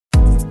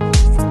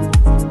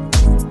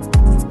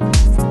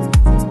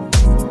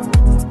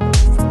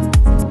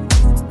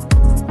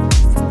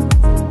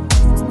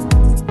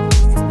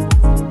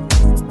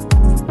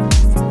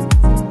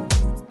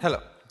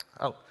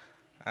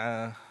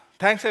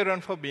Thanks everyone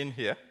for being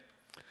here,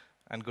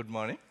 and good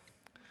morning.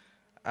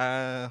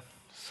 Uh,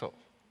 so,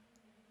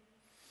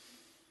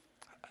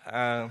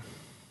 uh,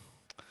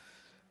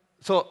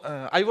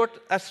 I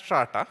work at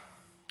Strata,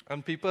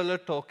 and people are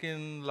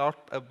talking a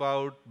lot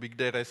about big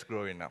data is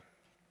growing up.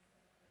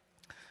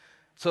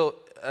 So,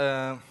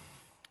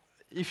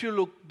 if you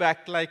look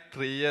back like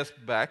 3 years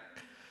back,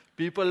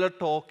 people are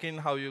talking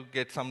how you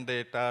get some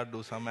data,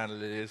 do some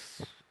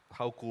analysis,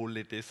 how cool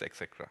it is,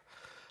 etc.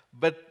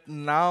 But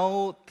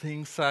now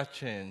things are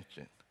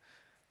changing.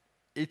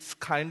 It's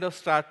kind of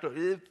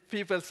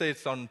people say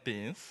it's on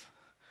teens.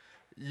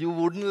 You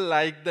wouldn't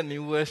like the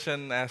new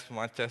version as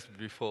much as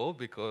before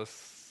because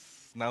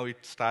now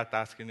it start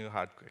asking you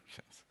hard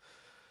questions.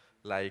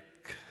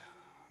 Like,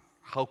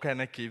 how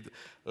can I keep,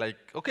 like,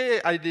 okay,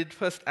 I did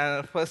first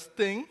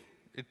thing,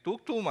 it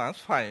took 2 months,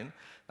 fine.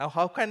 Now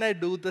how can I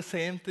do the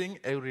same thing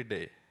every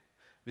day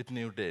with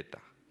new data?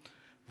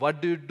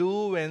 What do you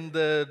do when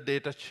the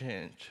data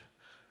change?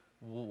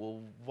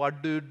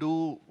 What do you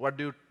do,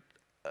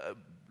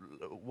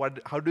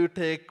 how do you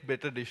take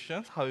better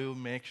decisions? How you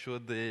make sure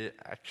they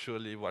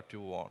actually what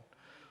you want?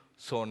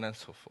 So on and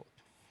so forth.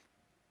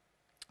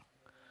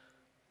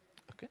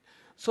 Okay.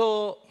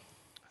 So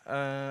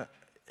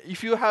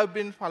if you have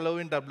been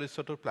following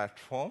WSO2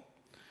 platform,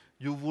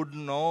 you would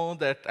know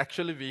that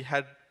actually we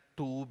had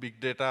 2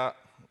 big data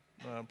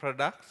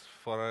products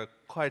for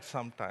quite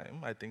some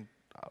time, I think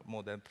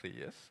more than 3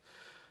 years.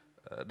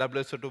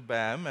 WSO2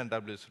 BAM and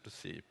WSO2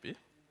 CEP.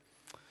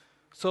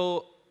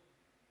 So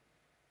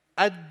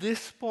at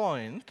this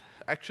point,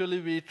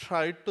 actually, we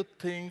tried to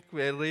think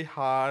very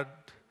hard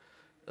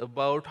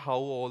about how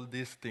all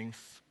these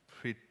things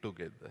fit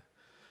together.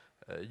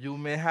 You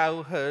may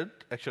have heard,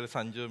 actually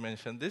Sanju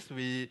mentioned this,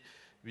 we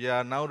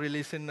are now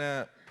releasing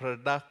a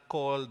product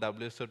called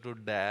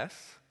WSO2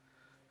 DAS,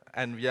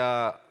 and we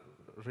are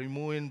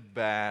removing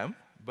BAM,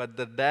 but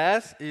the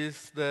DAS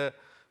is the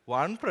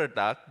one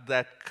product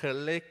that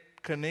connect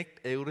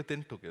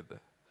everything together.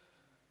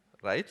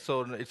 Right?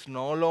 So it's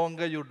no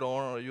longer you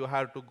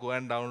have to go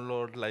and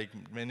download like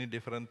many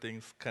different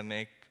things,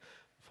 connect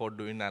for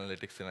doing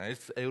analytics.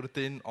 It's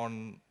everything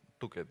on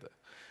together.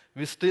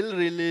 We still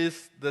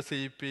release the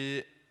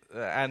CP,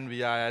 and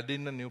we are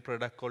adding a new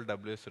product called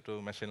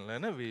WSO2 Machine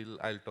Learner.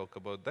 I'll talk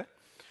about that.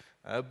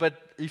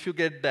 But if you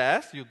get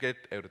DAS, you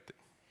get everything.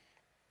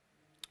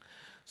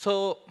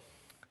 So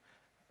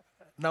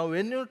now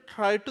when you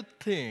try to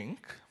think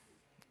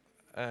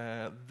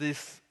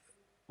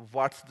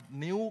what's the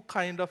new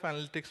kind of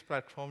analytics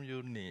platform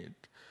you need,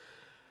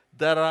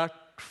 there are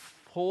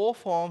 4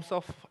 forms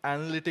of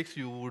analytics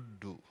you would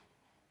do.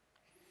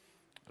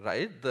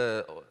 Right?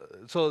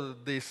 So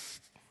this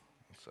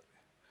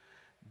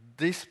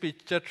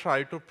picture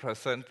try to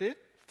present it.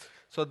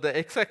 So the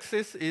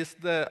x-axis is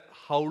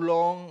how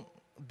long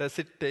does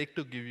it take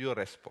to give you a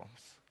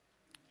response.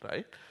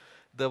 Right?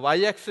 The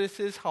y-axis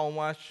is how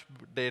much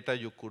data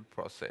you could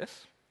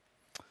process.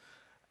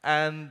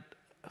 And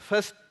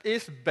first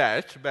is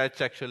batch. Batch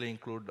actually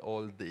include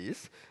all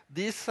these.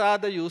 These are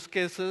the use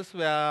cases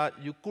where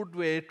you could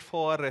wait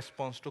for a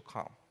response to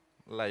come.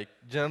 Like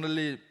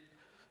generally,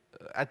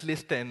 at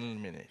least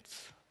 10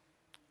 minutes.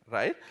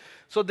 Right?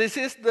 So this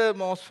is the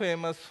most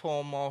famous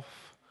form of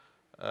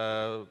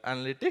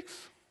analytics.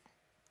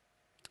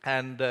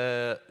 And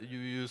you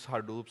use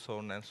Hadoop, so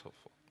on and so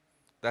forth.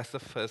 That's the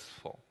first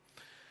form.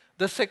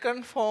 The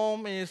second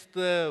form is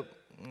the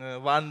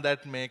one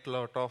that make a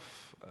lot of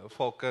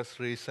focus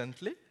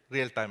recently,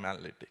 real-time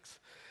analytics.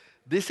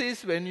 This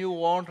is when you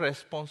want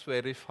response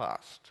very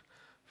fast,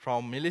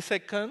 from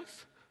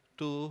milliseconds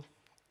to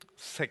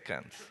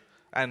seconds.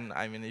 And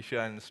I mean, if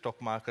you're in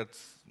stock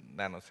markets,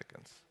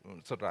 nanoseconds,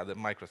 so rather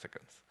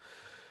microseconds.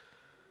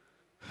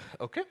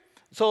 Okay?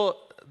 So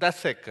that's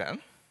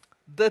second.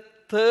 The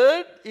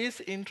third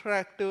is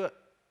interactive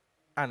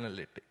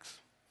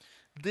analytics.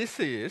 This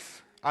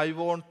is, I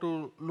want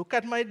to look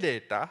at my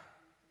data,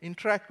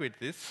 interact with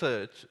it,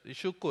 search,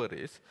 issue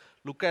queries,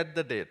 look at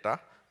the data,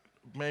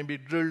 maybe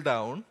drill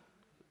down,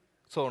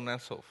 so on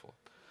and so forth.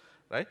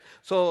 Right?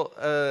 So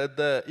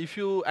if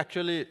you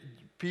actually,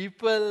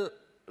 people,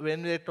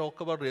 when they talk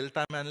about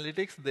real-time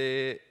analytics,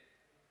 they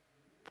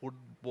put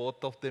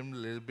both of them a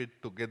little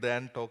bit together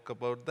and talk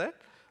about that.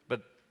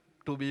 But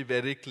to be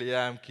very clear,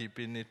 I'm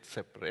keeping it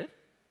separate.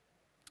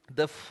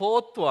 The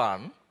fourth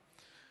one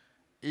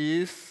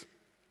is,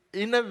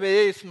 in a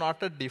way, it's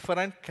not a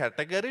different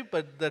category,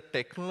 but the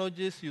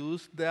technologies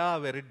used there are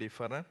very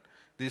different.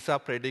 These are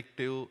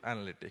predictive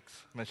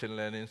analytics, machine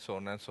learning, so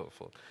on and so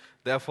forth.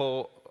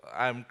 Therefore,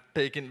 I'm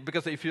taking,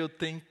 because if you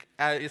think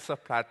it's a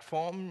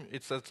platform,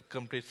 it's a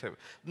complete set.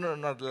 No,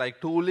 not like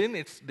tooling,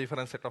 it's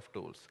different set of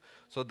tools.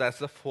 So that's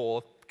the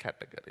fourth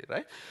category,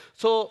 right?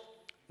 So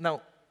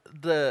now,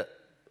 the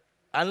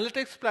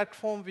analytics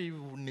platform we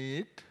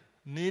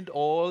need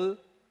all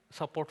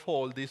support for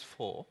all these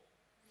 4.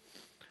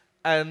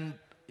 And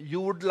you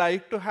would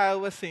like to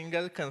have a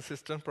single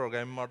consistent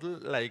programming model,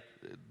 like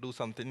do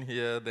something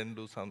here, then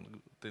do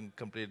something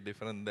completely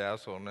different there,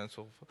 so on and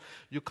so forth.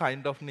 You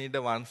kind of need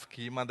a one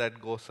schema that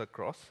goes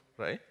across,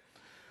 right?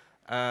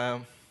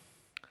 Um,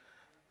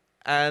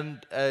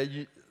 and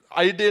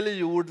ideally,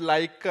 you would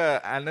like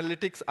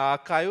analytics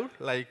archive,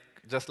 like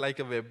just like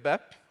a web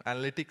app,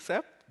 analytics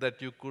app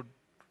that you could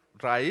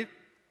write,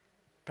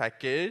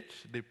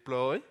 package,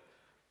 deploy,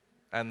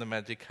 and the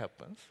magic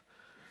happens.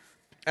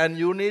 And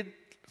you need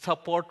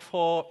support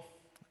for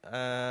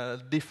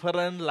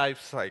different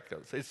life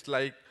cycles. It's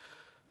like,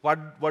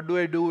 what do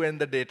I do when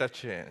the data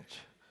change,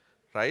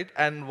 right?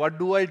 And what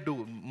do I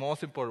do?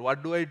 Most important,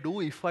 what do I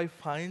do if I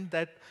find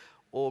that,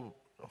 oh,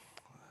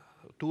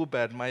 too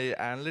bad, my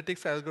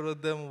analytics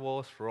algorithm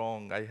was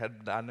wrong. I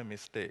had done a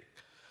mistake.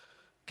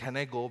 Can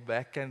I go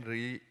back and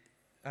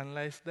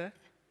re-analyze that?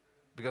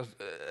 Because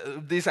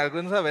these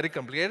algorithms are very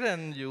complicated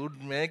and you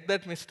would make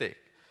that mistake,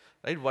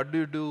 right? What do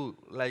you do?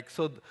 Like,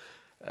 so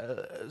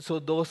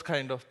those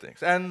kind of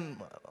things. And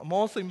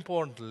most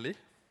importantly,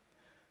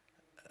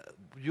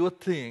 your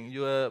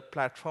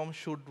platform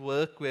should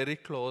work very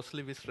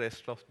closely with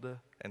rest of the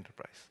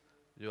enterprise,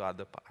 your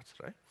other parts,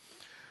 right?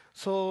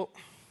 So,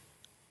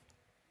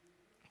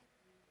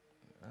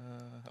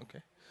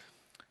 okay.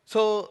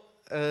 So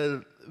uh,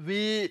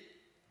 we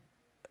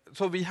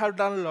we have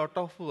done a lot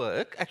of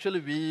work. Actually,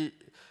 we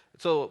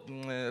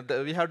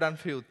have done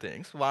few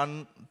things.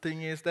 One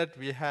thing is that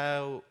we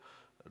have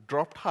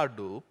dropped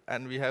Hadoop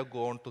and we have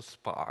gone to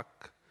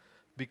Spark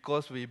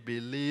because we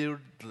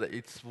believed that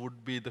it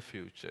would be the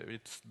future.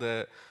 It's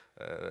the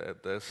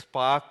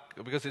Spark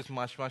because it's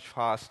much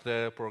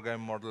faster,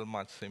 program model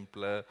much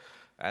simpler,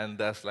 and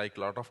there's like a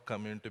lot of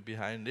community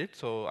behind it.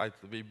 So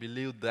we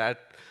believe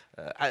that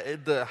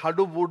the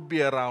Hadoop would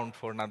be around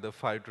for another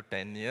 5 to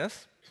 10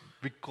 years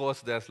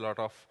because there's a lot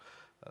of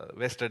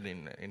vested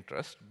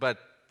interest. But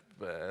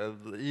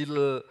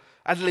it'll,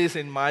 at least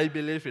in my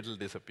belief, it'll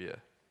disappear,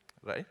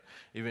 right?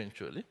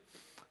 Eventually.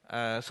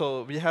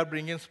 So we have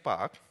bring in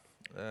Spark.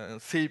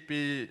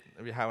 CP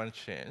we haven't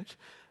changed.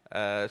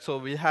 So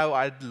we have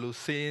added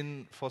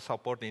Lucene for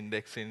support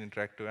indexing,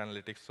 interactive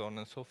analytics, so on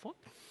and so forth.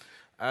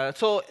 But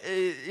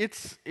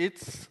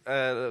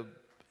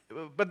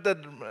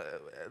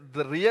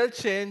the real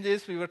change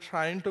is we were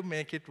trying to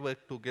make it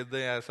work together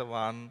as a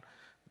one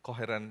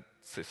coherent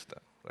system,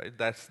 right?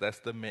 That's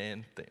the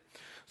main thing.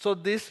 So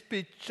this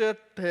picture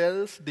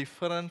tells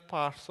different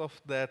parts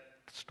of that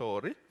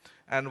story.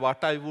 And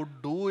what I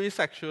would do is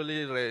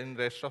actually, in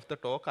the rest of the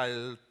talk,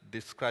 I'll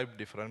describe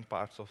different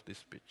parts of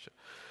this picture.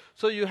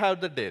 So you have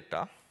the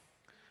data.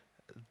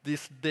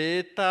 This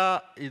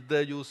data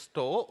either you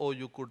store or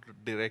you could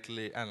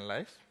directly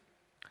analyze.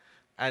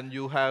 And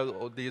you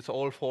have these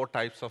all 4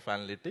 types of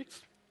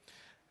analytics.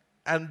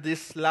 And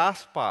this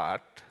last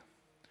part,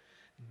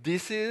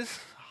 this is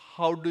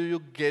how do you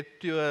get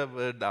your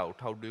word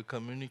out? How do you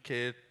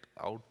communicate,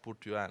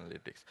 output your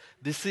analytics?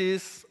 This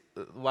is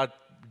what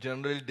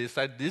generally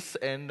decides, this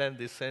end and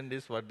this end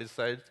is what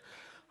decides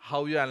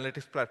how your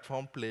analytics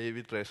platform play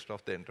with rest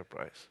of the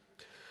enterprise,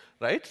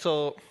 right?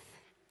 So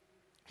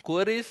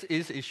queries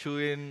is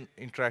issuing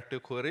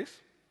interactive queries.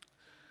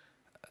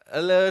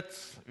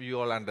 Alerts, we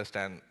all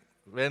understand.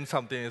 When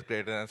something is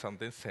greater than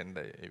something, send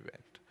the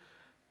event.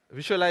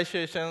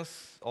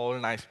 Visualizations, all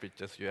nice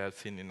pictures you have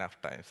seen enough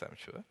times, I'm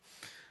sure.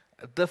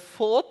 The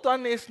fourth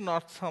one is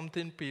not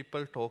something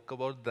people talk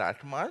about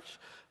that much,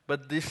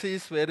 but this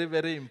is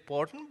very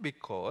important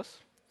because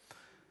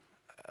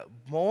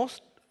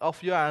most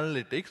of your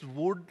analytics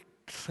would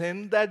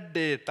send that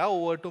data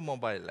over to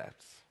mobile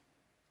apps,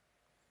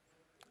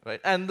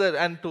 right? And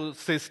to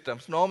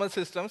systems, normal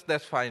systems,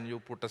 that's fine. You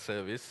put a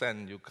service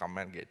and you come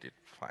and get it,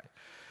 fine.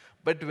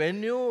 But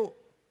when you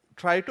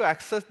try to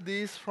access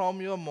these from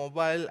your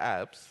mobile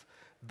apps,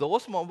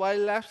 those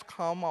mobile apps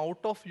come out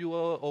of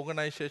your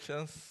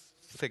organization's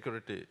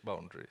security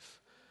boundaries,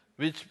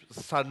 which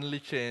suddenly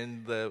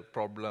change the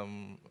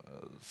problem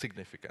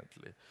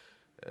significantly.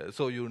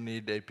 So you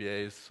need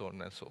APIs, so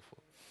on and so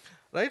forth.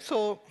 Right?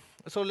 So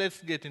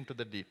let's get into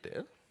the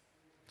detail.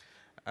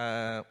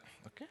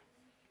 Okay.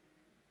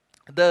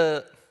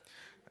 The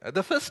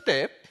first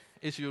step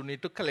is you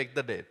need to collect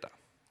the data,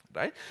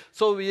 right?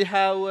 So we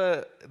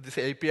have this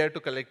API to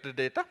collect the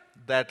data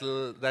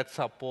that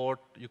support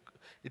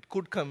it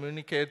could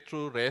communicate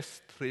through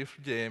REST,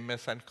 Thrift,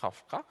 JMS, and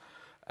Kafka.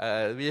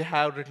 We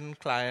have written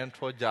client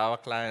for Java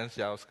clients,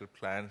 JavaScript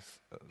clients,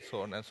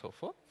 so on and so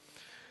forth.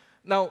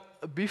 Now,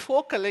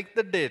 before collect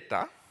the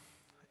data,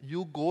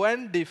 you go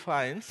and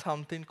define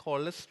something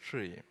called a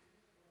stream.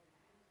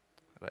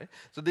 Right?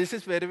 So this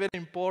is very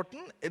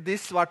important.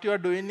 This, what you are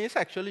doing is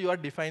actually you are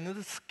defining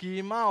the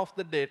schema of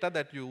the data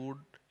that you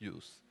would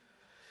use.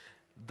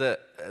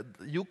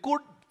 You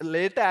could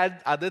later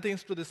add other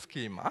things to the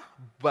schema,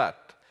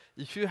 but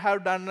if you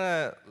have done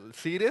a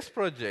serious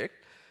project,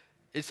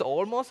 it's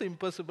almost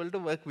impossible to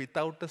work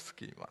without a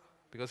schema.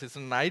 Because it's a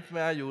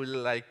nightmare. You will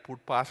like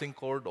put passing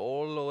code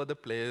all over the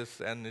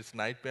place, and it's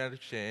nightmare to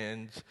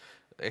change.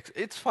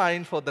 It's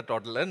fine for the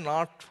toddler,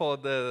 not for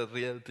the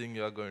real thing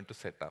you are going to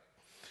set up.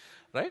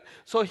 Right?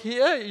 So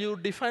here you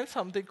define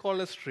something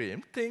called a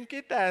stream. Think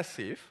it as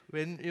if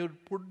when you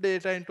put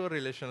data into a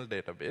relational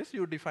database,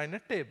 you define a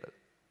table.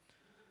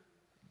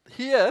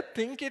 here,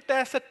 think it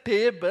as a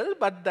table,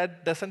 but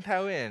that doesn't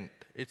have an end.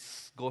 It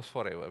goes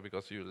forever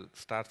because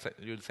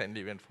you'll send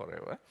event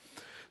forever.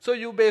 So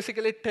you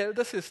basically tell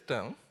the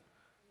system,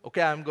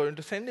 okay, I'm going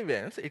to send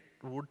events. It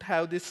would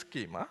have this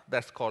schema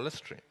that's called a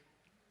stream.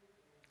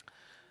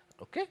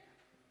 Okay.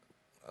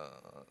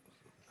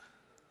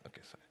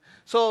 Okay, sorry.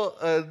 So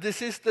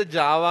this is the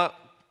Java,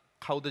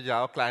 how the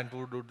Java client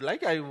would look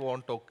like. I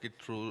won't talk it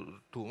through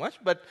too much,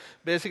 but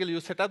basically you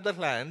set up the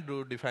client,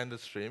 do define the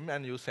stream,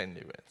 and you send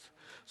events.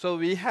 So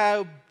we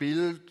have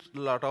built a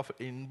lot of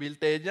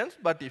inbuilt agents,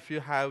 but if you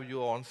have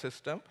your own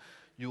system,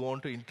 you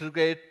want to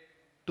integrate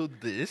to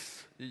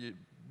this,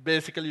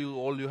 basically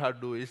all you have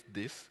to do is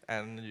this,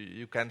 and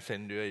you can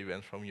send your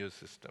events from your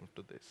system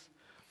to this.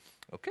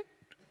 Okay?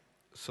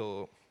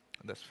 So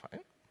that's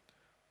fine.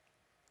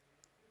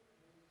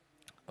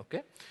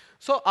 Okay.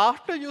 So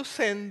after you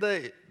send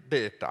the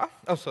data,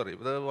 oh sorry,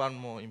 there's one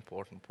more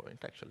important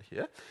point actually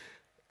here.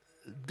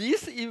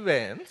 These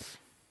events,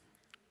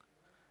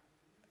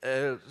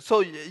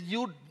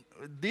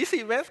 these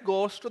events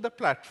goes to the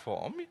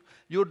platform.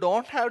 You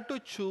don't have to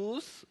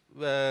choose,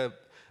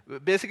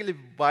 basically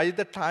by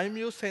the time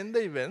you send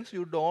the events,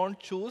 you don't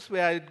choose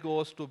where it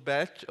goes to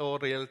batch or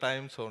real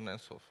time, so on and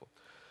so forth.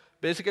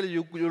 Basically,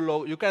 you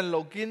can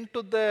log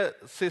into the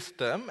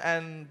system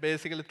and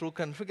basically through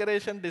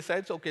configuration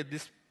decides, okay,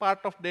 this part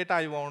of data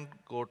I won't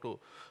go to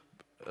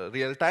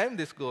real time,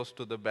 this goes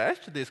to the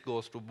batch, this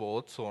goes to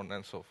both, so on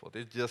and so forth.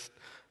 It just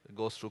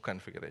goes through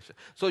configuration.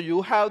 So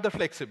you have the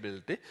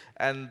flexibility,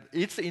 and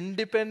it's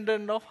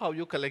independent of how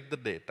you collect the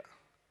data.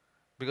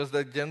 Because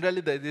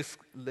generally this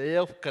layer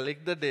of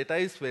collect the data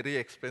is very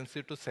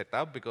expensive to set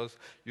up because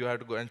you have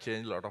to go and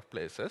change a lot of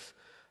places.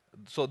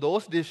 So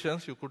those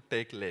decisions you could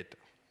take later.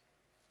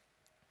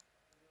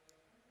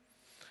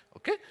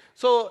 Okay,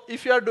 so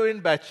if you are doing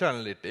batch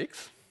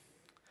analytics,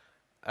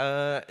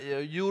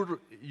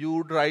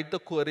 you write the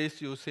queries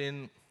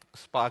using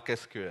Spark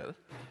SQL,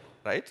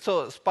 right?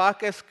 So Spark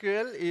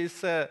SQL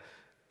is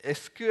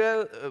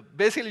SQL.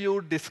 Basically,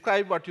 you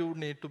describe what you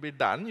need to be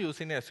done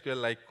using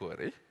SQL-like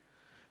query,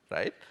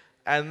 right?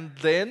 And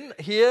then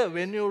here,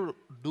 when you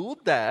do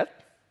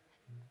that,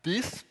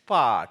 this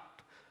part,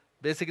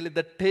 basically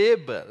the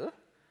table,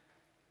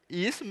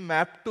 is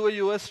mapped to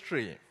your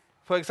stream.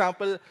 For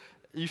example,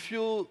 if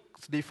you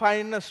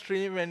define a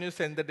stream when you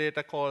send the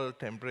data called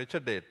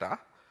temperature data,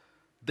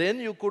 then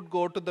you could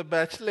go to the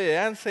batch layer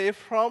and say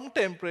from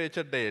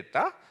temperature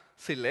data,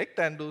 select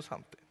and do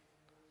something,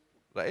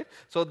 right?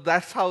 So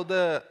that's how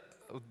the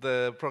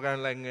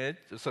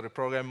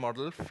program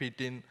model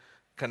fit in,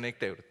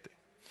 connect everything,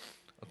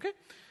 okay?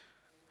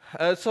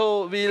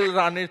 So we'll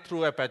run it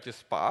through Apache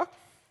Spark,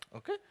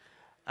 okay?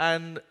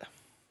 And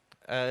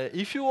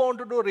if you want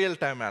to do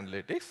real-time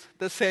analytics,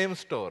 the same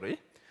story.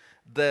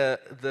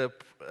 The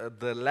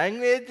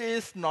language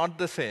is not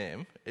the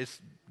same.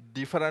 It's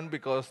different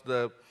because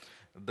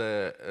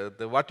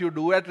what you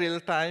do at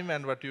real time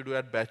and what you do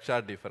at batch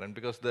are different.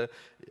 Because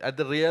at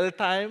the real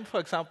time,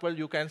 for example,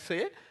 you can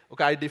say,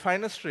 okay, I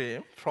define a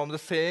stream from the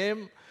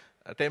same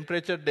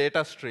temperature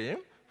data stream.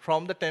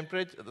 From the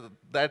temperature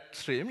that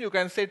stream, you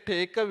can say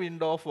take a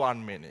window of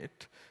 1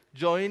 minute,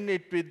 join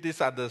it with this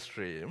other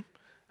stream,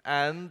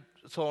 and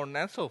so on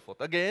and so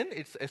forth. Again,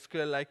 it's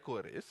SQL-like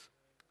queries,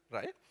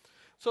 right?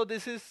 So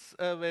this is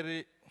a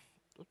very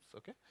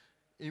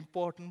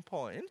important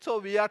point. So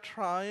we are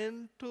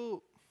trying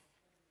to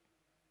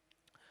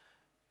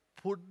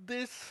put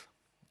this,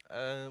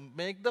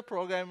 make the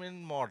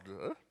programming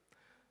model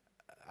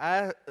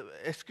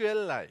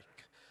SQL-like.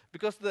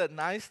 Because the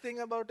nice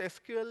thing about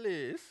SQL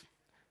is,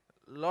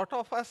 a lot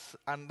of us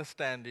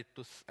understand it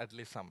to at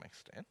least some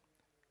extent,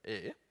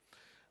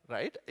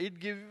 right? It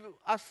gives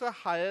us a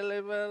higher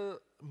level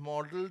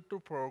model to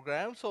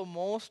program. So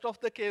most of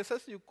the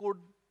cases you could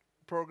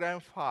program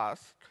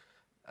fast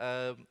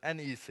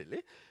and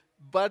easily.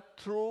 But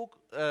through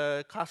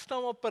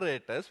custom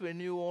operators, when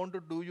you want to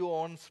do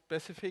your own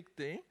specific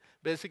thing,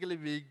 basically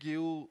we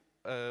give,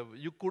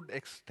 you could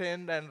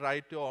extend and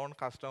write your own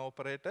custom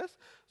operators.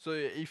 So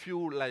if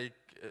you like,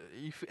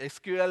 if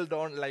SQL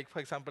don't, like for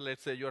example,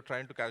 let's say you're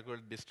trying to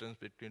calculate distance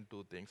between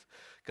two things,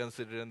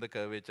 considering the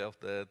curvature of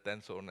the earth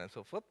and so on and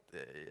so forth,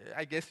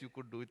 I guess you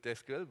could do it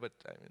SQL, but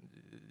I mean,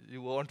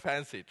 you won't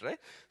fancy it, right?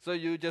 So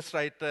you just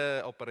write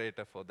an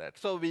operator for that.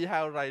 So we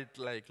have write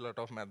like a lot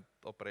of math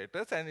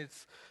operators, and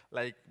it's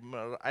like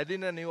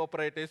adding a new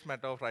operator is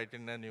matter of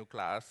writing a new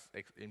class,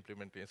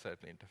 implementing a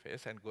certain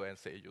interface, and go and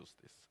say use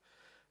this,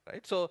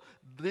 right? So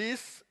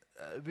this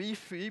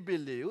we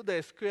believe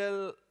the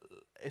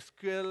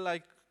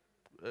SQL-like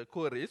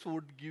queries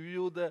would give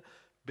you the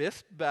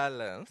best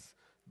balance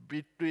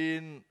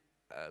between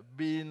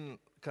being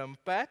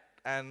compact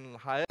and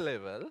higher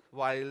level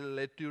while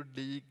let you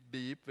dig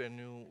deep when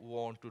you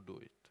want to do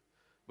it,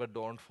 but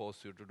don't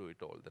force you to do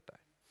it all the time.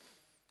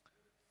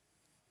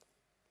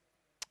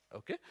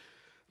 Okay,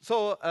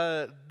 so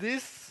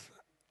this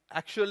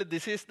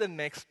is the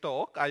next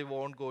talk. I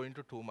won't go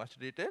into too much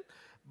detail,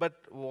 but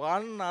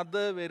one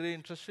other very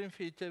interesting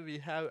feature we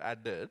have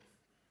added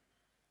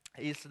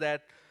is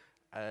that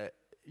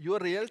your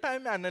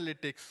real-time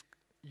analytics,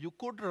 you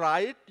could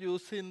write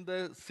using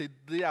the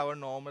SIDDI, our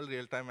normal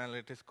real-time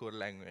analytics code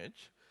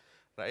language,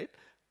 right?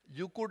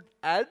 You could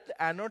add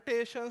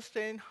annotations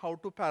saying how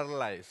to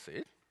parallelize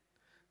it.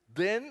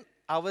 Then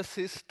our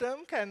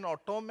system can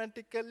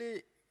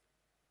automatically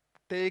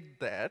take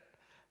that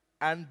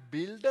and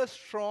build a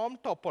strong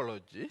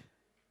topology,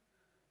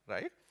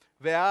 right?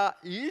 Where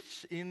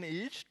in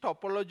each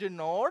topology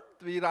node,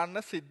 we run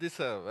a SIDDI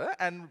server,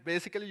 and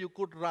basically you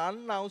could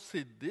run now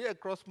SIDDI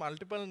across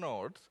multiple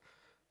nodes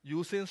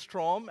using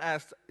Storm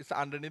as its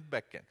underneath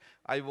backend.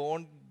 I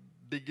won't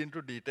dig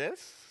into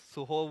details.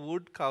 Suho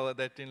would cover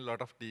that in a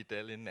lot of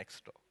detail in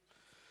next talk.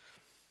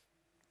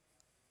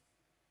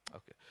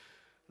 Okay.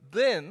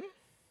 Then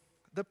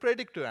the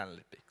predictive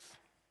analytics.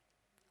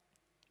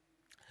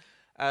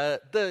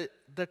 The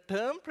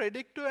term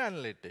predictive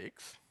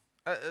analytics,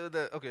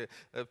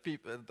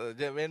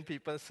 when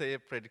people say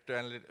predictive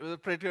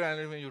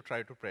analytics, you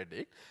try to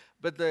predict,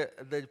 but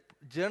the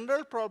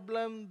general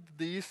problem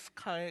this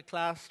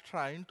class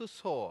trying to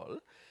solve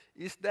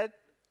is that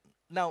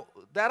now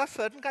there are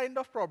certain kind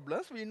of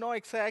problems we know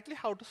exactly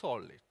how to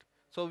solve it.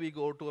 So we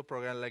go to a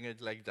programming language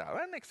like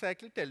Java and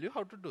exactly tell you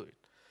how to do it.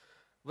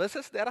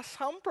 Versus there are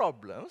some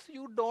problems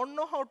you don't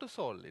know how to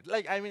solve it.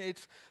 Like, I mean,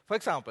 it's, for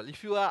example,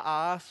 if you are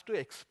asked to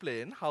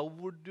explain how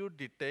would you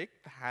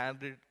detect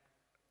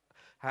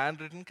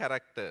handwritten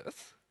characters,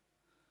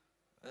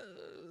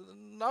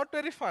 not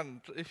very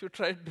fun. If you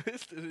try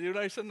this,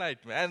 it's a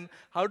nightmare. And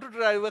how to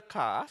drive a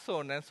car, so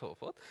on and so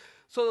forth.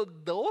 So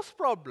those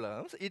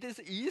problems, it is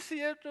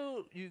easier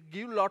to you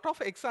give a lot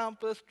of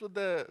examples to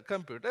the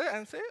computer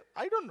and say,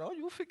 I don't know,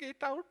 you figure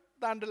it out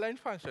the underlying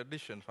function,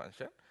 decision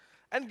function,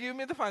 and give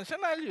me the function,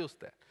 I'll use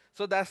that.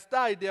 So that's the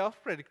idea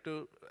of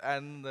predictive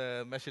and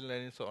machine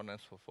learning, so on and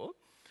so forth.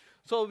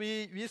 So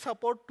we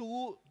support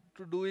to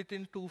do it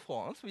in two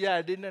forms. We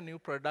added a new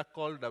product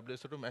called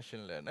WSO2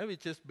 Machine Learner,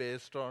 which is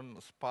based on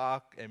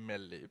Spark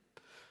MLlib.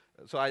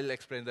 So I'll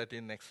explain that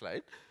in next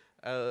slide.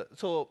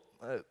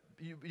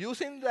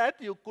 Using that,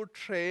 you could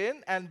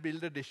train and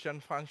build a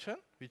decision function,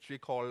 which we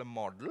call a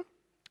model,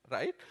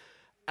 right?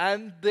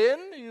 And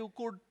then you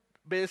could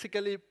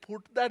basically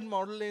put that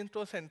model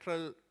into a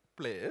central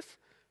place,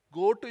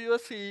 go to your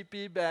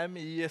CEP, BAM,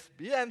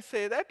 ESB, and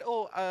say that,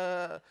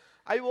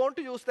 I want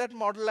to use that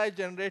model I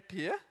generate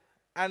here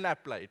and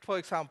apply it. For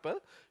example,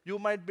 you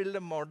might build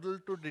a model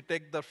to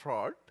detect the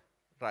fraud,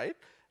 right?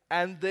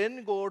 And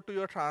then go to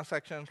your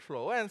transaction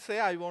flow and say,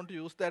 I want to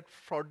use that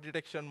fraud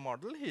detection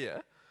model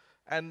here,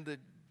 and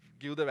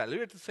give the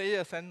value. It will say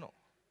yes and no,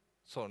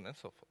 so on and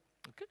so forth.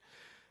 Okay.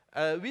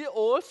 We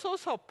also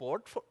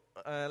support,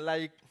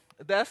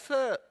 there's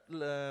a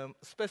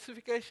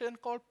specification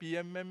called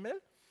PMML,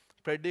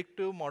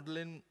 Predictive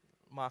Modeling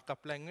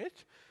Markup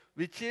Language,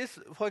 which is,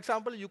 for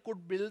example, you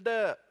could build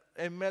a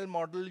ML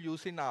model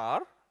using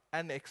R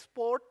and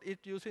export it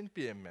using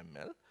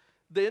PMML.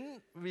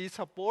 Then we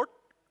support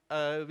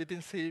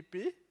within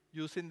CEP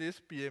using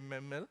these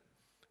PMML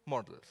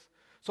models.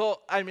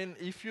 So, I mean,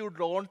 if you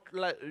don't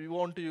you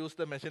want to use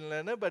the machine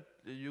learner, but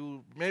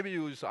you maybe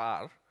use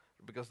R,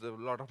 because a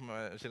lot of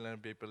machine learning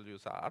people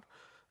use R.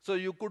 So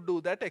you could do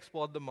that,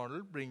 export the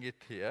model, bring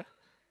it here,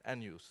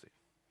 and use it.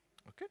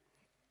 Okay.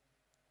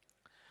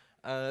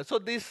 So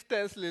this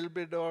tells a little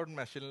bit about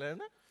machine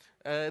learning.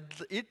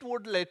 It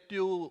would let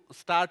you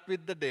start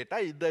with the data.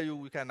 Either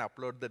you can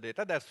upload the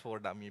data, that's for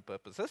dummy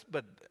purposes,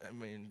 but I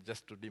mean,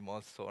 just to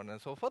demonstrate so on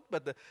and so forth.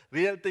 But the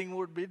real thing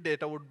would be,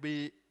 data would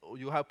be,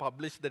 you have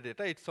published the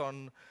data, it's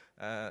on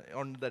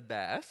the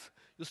dash.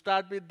 You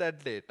start with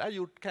that data,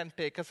 you can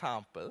take a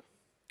sample,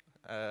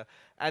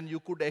 and you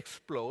could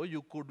explore,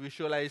 you could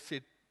visualize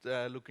it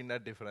looking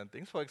at different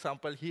things. For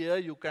example, here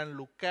you can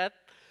look at,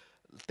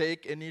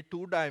 take any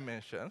 2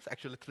 dimensions,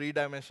 actually 3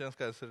 dimensions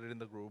considered in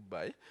the group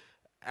by,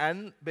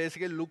 and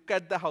basically look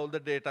at how the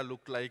data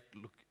look like.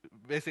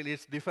 Basically,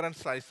 it's different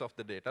size of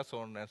the data, so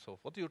on and so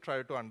forth. You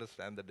try to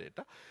understand the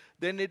data.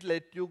 Then it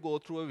let you go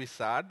through a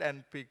wizard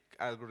and pick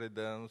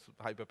algorithms,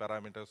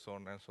 hyperparameters, so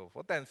on and so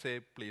forth, and say,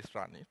 please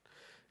run it.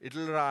 It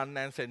will run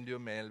and send you a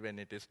mail when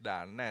it is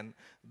done. And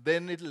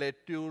then it let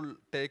you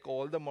take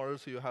all the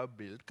models you have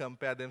built,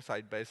 compare them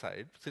side by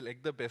side,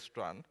 select the best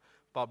one,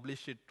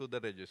 publish it to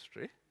the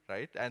registry,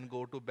 right? And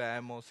go to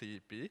BAM or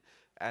CEP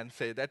and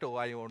say that,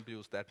 I want to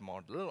use that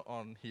model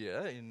on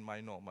here in my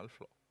normal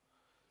flow.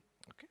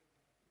 Okay.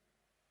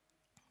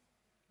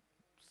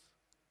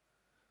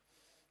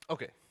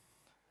 Okay.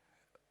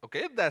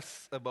 Okay,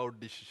 that's about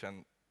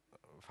decision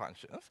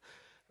functions.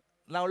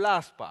 Now,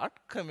 last part,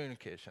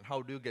 communication.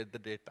 How do you get the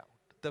data out?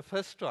 The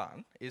first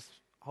one is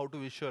how to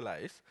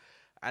visualize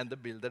and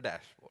build the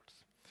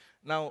dashboards.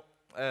 Now,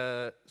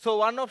 so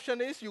one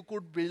option is you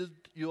could build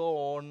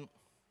your own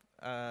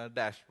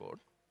dashboard,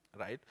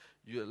 right?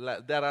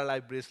 There are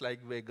libraries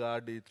like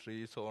Vega,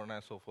 D3, so on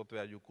and so forth,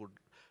 where you could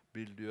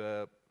build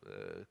your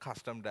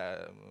custom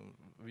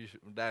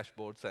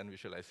dashboards and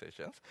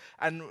visualizations.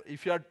 And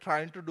if you are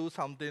trying to do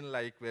something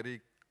like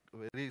very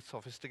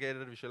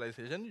sophisticated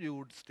visualization, you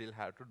would still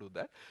have to do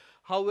that.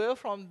 However,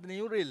 from the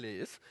new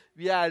release,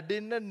 we are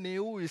adding a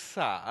new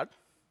wizard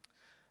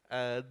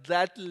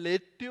that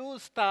let you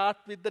start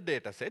with the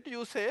data set.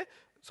 You say,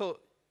 so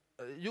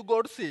you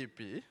go to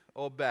CP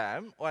or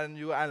BAM and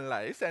you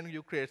analyze and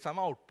you create some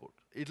output.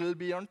 It will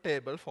be on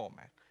table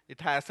format.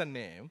 It has a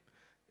name.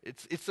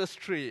 It's a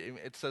stream.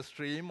 It's a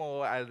stream,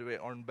 or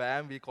on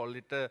BAM we call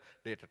it a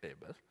data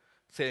table.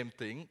 Same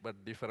thing,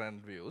 but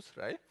different views,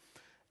 right?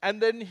 And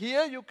then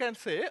here you can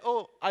say,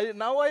 oh,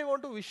 now I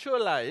want to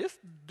visualize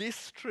this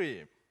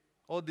stream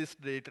or this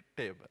data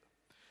table.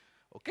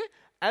 Okay?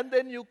 And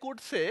then you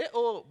could say,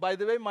 oh, by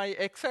the way, my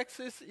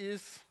x-axis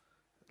is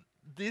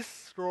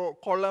this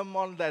column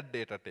on that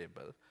data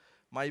table.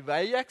 My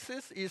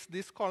y-axis is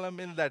this column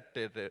in that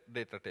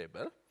data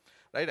table.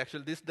 Right?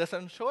 Actually, this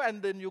doesn't show.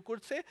 And then you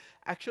could say,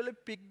 actually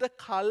pick the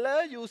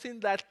color using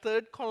that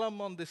third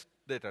column on this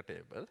data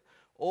table.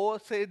 Or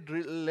say,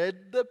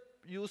 let the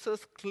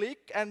users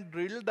click and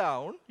drill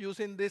down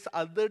using these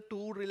other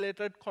two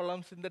related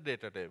columns in the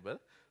data table,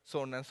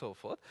 so on and so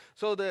forth.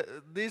 So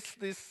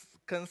this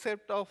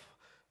concept of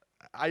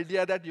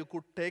idea that you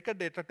could take a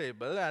data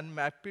table and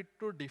map it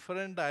to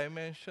different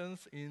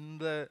dimensions in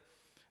the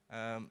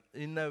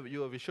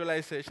your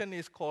visualization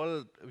is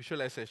called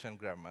visualization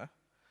grammar,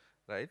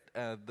 right?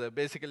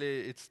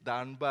 Basically, it's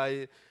done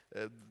by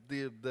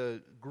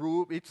the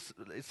group. It's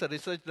a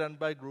research done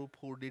by a group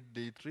who did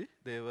D3.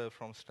 They were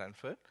from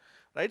Stanford,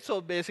 right?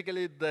 So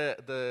basically,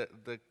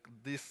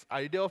 this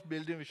idea of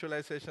building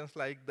visualizations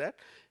like that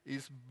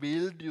is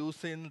built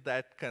using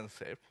that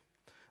concept.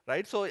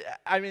 Right? So,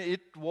 I mean,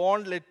 it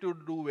won't let you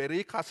do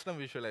very custom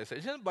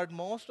visualization, but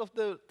most of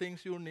the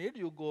things you need,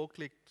 you go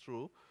click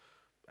through,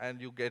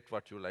 and you get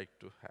what you like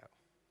to have.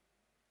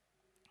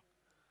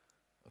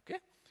 Okay?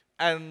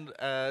 And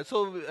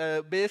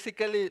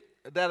basically,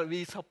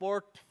 we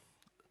support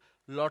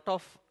a lot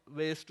of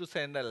ways to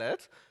send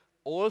alerts.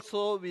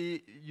 Also,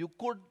 you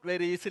could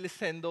very easily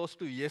send those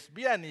to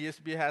ESB, and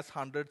ESB has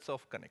hundreds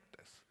of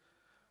connectors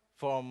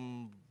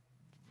from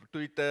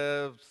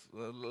Twitter,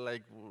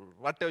 like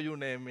whatever you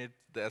name it,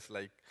 there's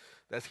a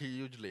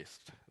huge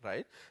list,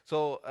 right?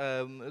 So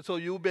so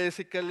you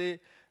basically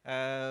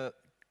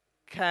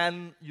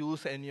can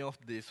use any of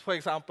these. For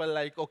example,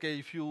 like okay,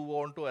 if you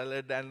want to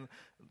alert and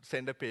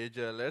send a page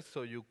alert,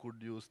 so you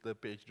could use the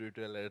page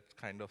duty alert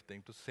kind of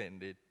thing to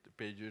send it,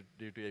 page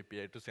duty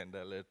API to send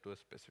the alert to a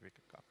specific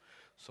account,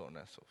 so on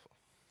and so forth.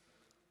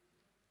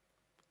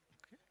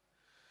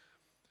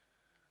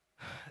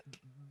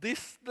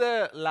 This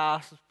the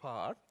last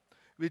part,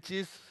 which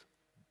is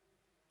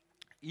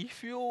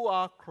if you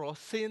are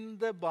crossing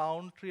the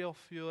boundary of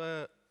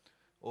your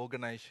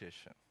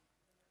organization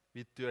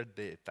with your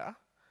data,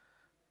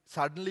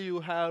 suddenly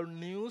you have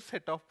new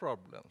set of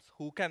problems.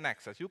 Who can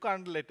access? You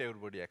can't let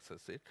everybody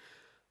access it.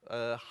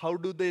 How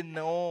do they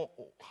know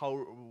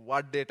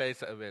what data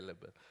is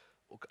available?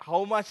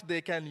 How much they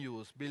can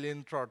use,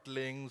 billing,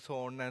 throttling,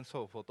 so on and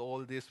so forth,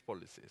 all these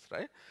policies,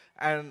 right?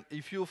 And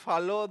if you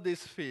follow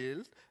this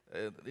field,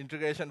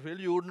 integration field,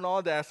 you would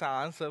know there's an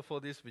answer for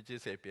this, which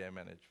is API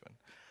management,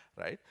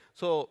 right?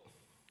 So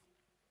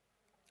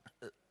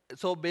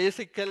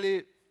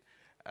basically,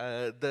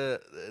 the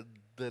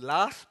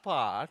last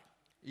part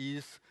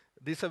is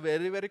this a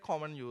very, very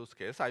common use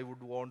case. I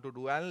would want to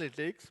do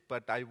analytics,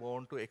 but I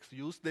want to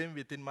use them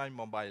within my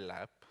mobile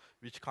app,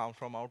 which come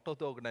from out of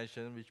the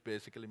organization, which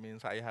basically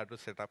means I have to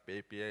set up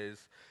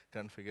APIs,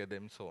 configure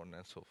them, so on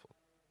and so forth.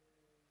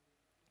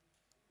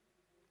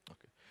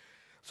 Okay.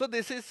 So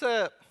this is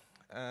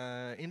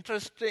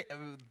interesting.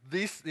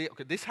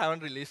 This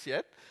haven't released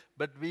yet,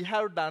 but we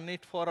have done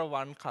it for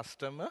one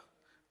customer.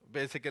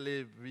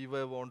 Basically, we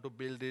want to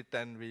build it,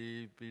 and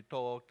we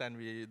talked, and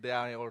they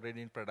are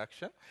already in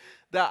production.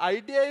 The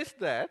idea is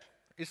that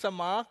it's a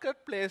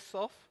marketplace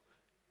of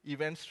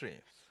event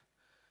streams.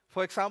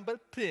 For example,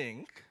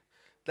 think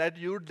that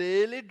you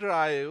daily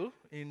drive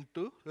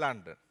into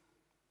London.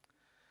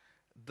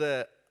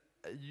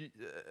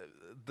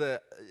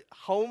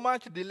 How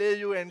much delay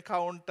you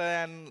encounter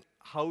and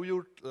how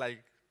you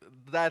like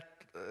that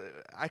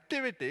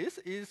activities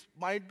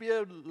might be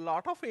a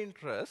lot of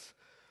interest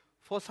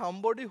for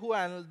somebody who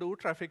will do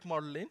traffic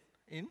modeling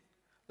in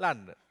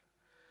London,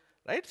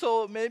 right?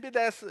 So maybe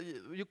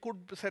you could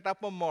set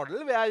up a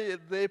model where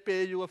they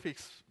pay you a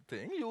fixed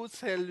thing, you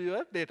sell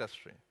your data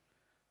stream,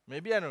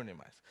 maybe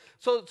anonymized.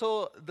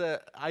 So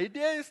the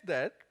idea is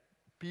that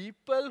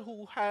people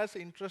who has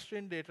interest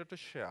in data to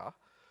share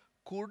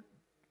could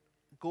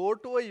go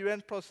to an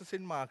event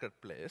processing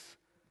marketplace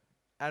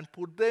and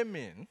put them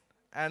in,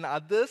 and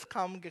others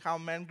come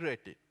and get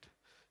it.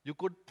 You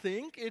could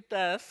think it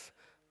as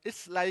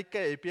it's like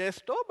an API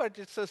store, but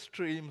it's a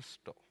stream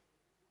store.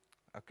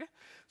 Okay,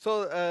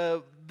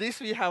 so this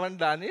we haven't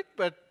done it,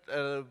 but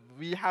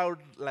we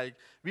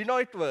know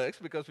it works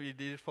because we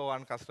did it for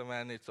one customer,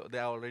 and they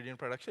are already in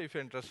production. If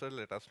you're interested,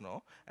 let us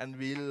know, and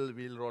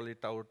we'll roll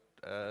it out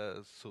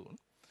soon.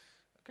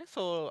 Okay,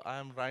 so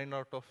I'm running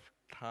out of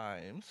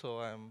time, so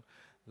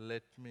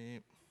let me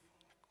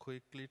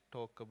quickly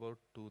talk about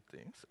two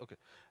things, okay,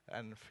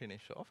 and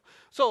finish off.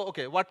 So,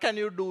 okay, what can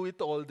you do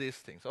with all these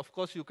things? Of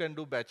course, you can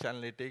do batch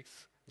analytics,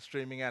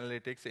 streaming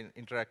analytics,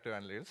 interactive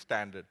analytics,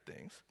 standard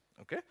things,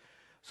 okay?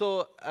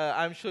 So,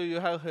 I'm sure you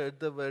have heard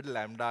the word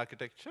Lambda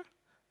architecture.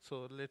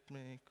 So, let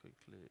me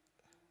quickly,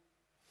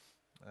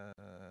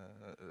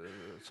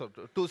 so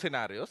two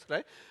scenarios,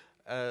 right?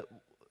 Uh,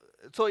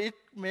 so it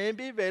may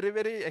be very,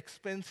 very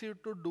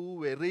expensive to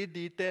do very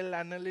detailed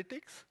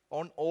analytics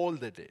on all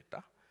the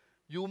data.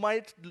 You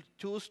might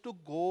choose to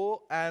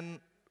go and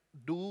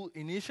do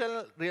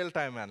initial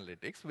real-time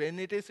analytics. When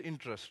it is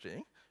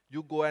interesting,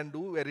 you go and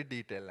do very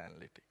detailed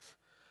analytics,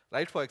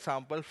 right? For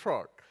example,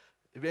 fraud.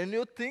 When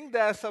you think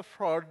there's a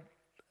fraud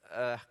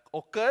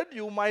occurred,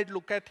 you might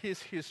look at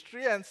his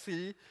history and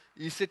see,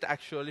 is it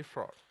actually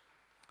fraud?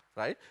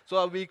 Right?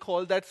 So we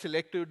call that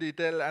selective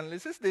detail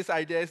analysis. This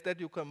idea is that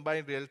you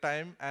combine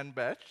real-time and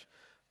batch,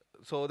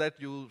 so that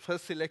you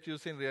first select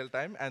using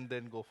real-time and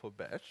then go for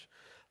batch,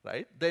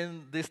 right?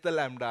 Then this is the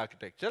Lambda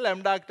architecture.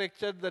 Lambda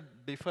architecture, the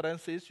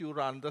difference is you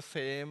run the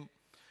same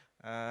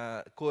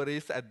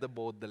queries at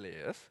both the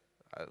layers.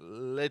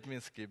 Let me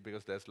skip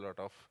because there's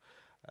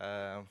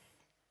uh,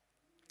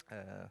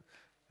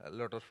 a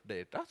lot of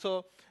data.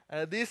 So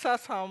these are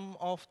some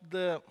of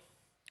uh,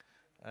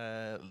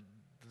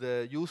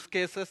 the use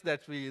cases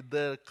that we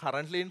either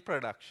currently in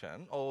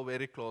production or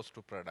very close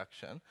to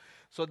production.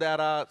 So there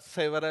are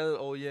several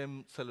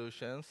OEM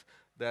solutions.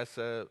 There's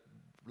a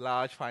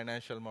large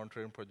financial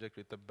monitoring project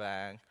with a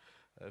bank,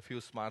 a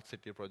few smart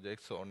city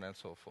projects, so on and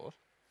so forth.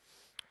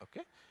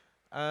 Okay.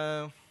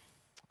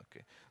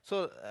 Okay.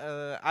 So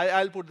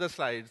I'll put the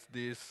slides.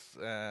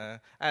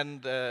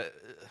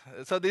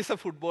 So this is a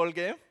football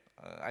game.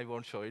 I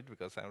won't show it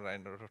because I'm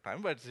running out of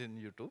time, but it's in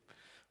YouTube.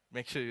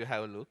 Make sure you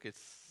have a look.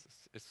 It's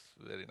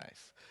very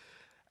nice.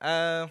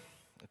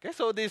 Okay,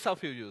 so these are a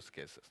few use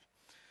cases.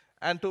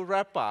 And to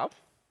wrap up,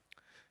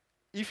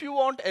 if you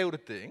want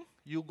everything,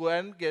 you go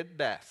and get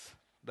DAS,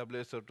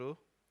 WSO2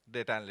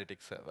 Data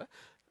Analytics Server.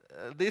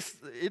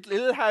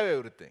 It'll have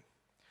everything.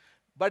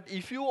 But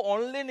if you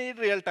only need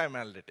real-time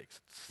analytics,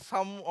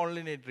 some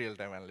only need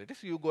real-time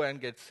analytics, you go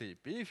and get CP.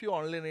 If you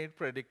only need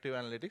predictive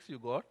analytics, you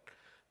got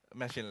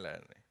machine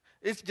learning.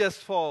 It's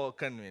just for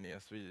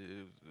convenience.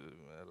 We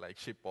like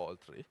ship all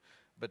three.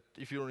 But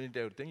if you don't need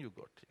everything, you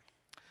got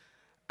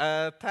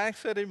it.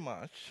 Thanks very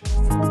much.